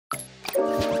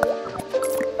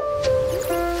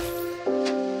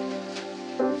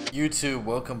YouTube,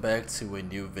 welcome back to a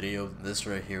new video. This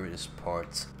right here is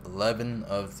part 11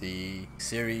 of the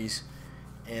series,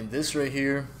 and this right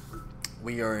here,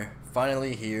 we are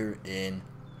finally here in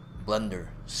Blender.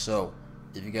 So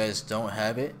if you guys don't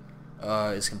have it,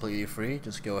 it's completely free.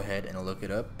 Just go ahead and look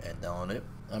it up and download it.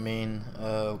 I mean,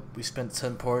 we spent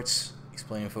 10 parts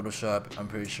explaining Photoshop. I'm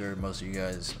pretty sure most of you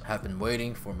guys have been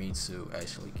waiting for me to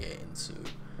actually get into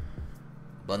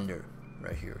Blender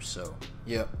right here. So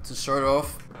yeah, to start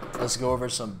off, let's go over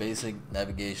some basic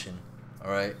navigation.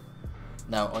 Alright,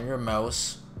 now on your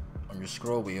mouse, on your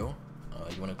scroll wheel,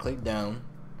 you want to click down,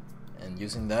 and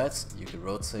using that you can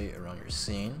rotate around your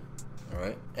scene.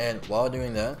 Alright, and while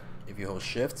doing that, if you hold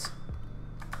shift,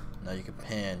 now you can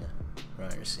pan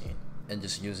around your scene, and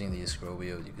just using the scroll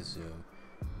wheel you can zoom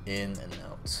in and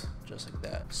out just like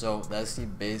that. So that's the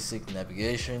basic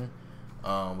navigation.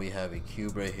 We have a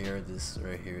cube right here. This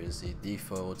right here is the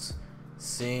default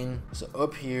scene. So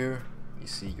up here you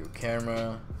see your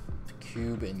camera, the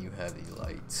cube, and you have the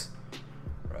light.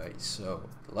 Right, so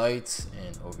light,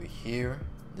 and over here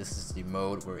this is the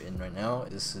mode we're in right now.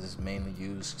 This is mainly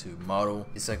used to model.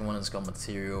 The second one is called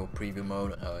material preview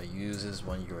mode. Uses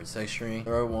when you are texturing. The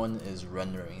third one is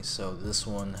rendering. So this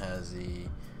one has the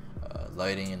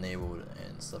lighting enabled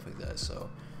and stuff like that. So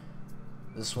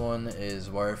this one is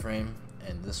wireframe,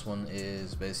 and this one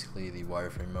is basically the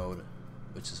wireframe mode,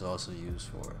 which is also used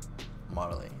for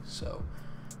modeling. So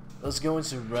let's go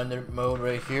into render mode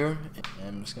right here, and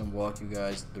I'm just gonna walk you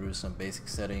guys through some basic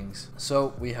settings.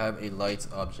 So we have a light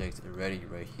object already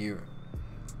right here.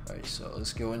 Alright, so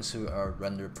let's go into our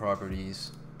render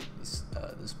properties.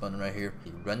 This button right here.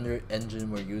 The render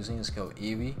engine we're using is called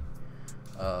Eevee.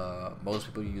 Most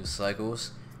people use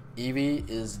Cycles. Eevee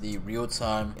is the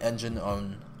real-time engine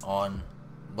on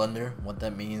Blender. What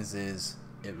that means is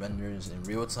it renders in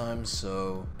real time.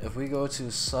 So if we go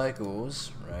to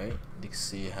Cycles, right, you can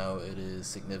see how it is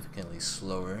significantly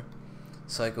slower.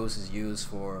 Cycles is used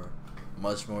for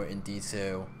much more in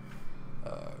detail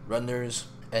renders,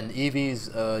 and Eevee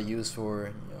is used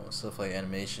for stuff like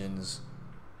animations,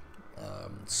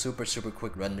 super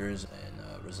quick renders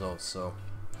and results. So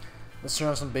let's turn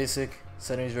on some basic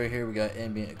settings right here. We got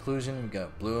ambient occlusion, we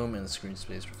got bloom, and screen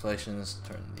space reflections.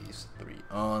 Turn these three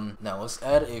on. Now let's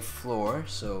add a floor.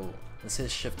 So let's hit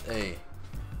Shift A.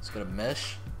 Let's go to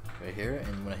mesh right here,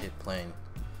 and you want to hit plane.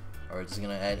 Alright, this is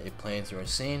gonna add a plane to our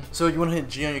scene. So you want to hit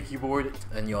G on your keyboard,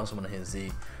 and you also want to hit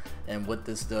Z. And what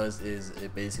this does is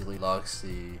it basically locks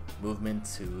the movement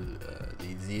to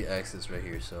the Z axis right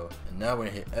here. So, and now we're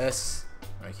gonna hit S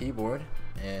on our keyboard,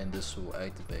 and this will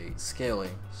activate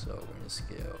scaling. So we're gonna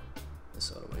scale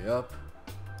this all the way up,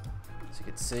 as you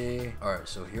can see. Alright,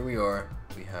 so here we are.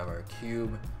 We have our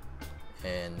cube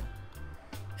and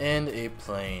a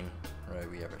plane. Right,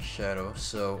 we have our shadow.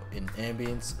 So in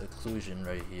ambient occlusion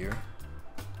right here,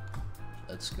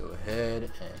 let's go ahead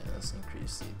and let's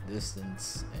increase the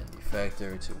distance and the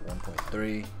factor to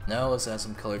 1.3. Now let's add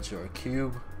some color to our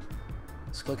cube.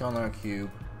 Let's click on our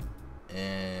cube,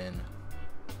 and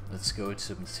let's go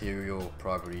to material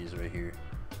properties right here.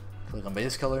 Click on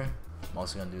base color. I'm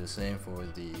also gonna do the same for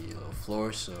the little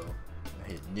floor. So I'm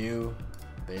gonna hit new,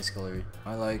 base color.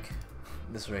 I like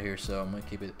this right here, so I'm gonna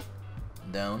keep it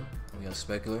down. We got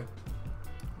specular,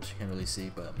 which you can't really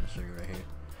see, but I'm gonna show you right here.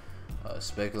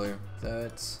 Specular,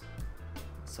 that's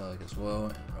italic as well,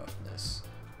 and roughness.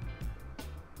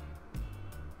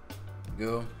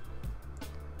 Go.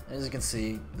 As you can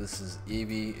see, this is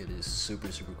Eevee. It is super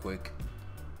quick.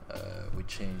 We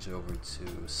change over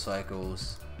to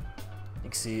Cycles. You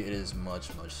can see it is much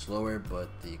slower, but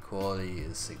the quality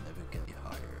is significantly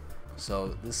higher.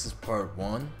 So this is part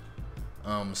 1.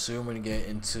 Soon we're gonna get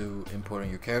into importing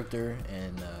your character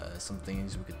and some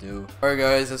things we could do. Alright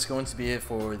guys, that's going to be it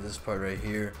for this part right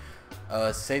here.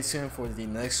 Stay tuned for the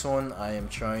next one. I am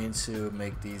trying to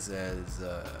make these as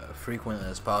frequent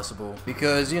as possible,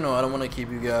 because I don't want to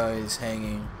keep you guys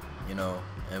hanging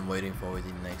and waiting for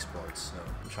the next part. So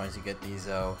I'm trying to get these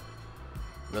out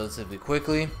relatively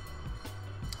quickly.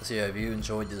 So yeah, if you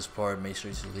enjoyed this part, make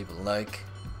sure to leave a like,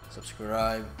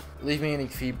 subscribe, leave me any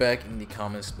feedback in the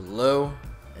comments below,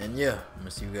 and yeah, I'm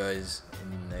gonna see you guys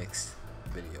in the next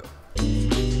video.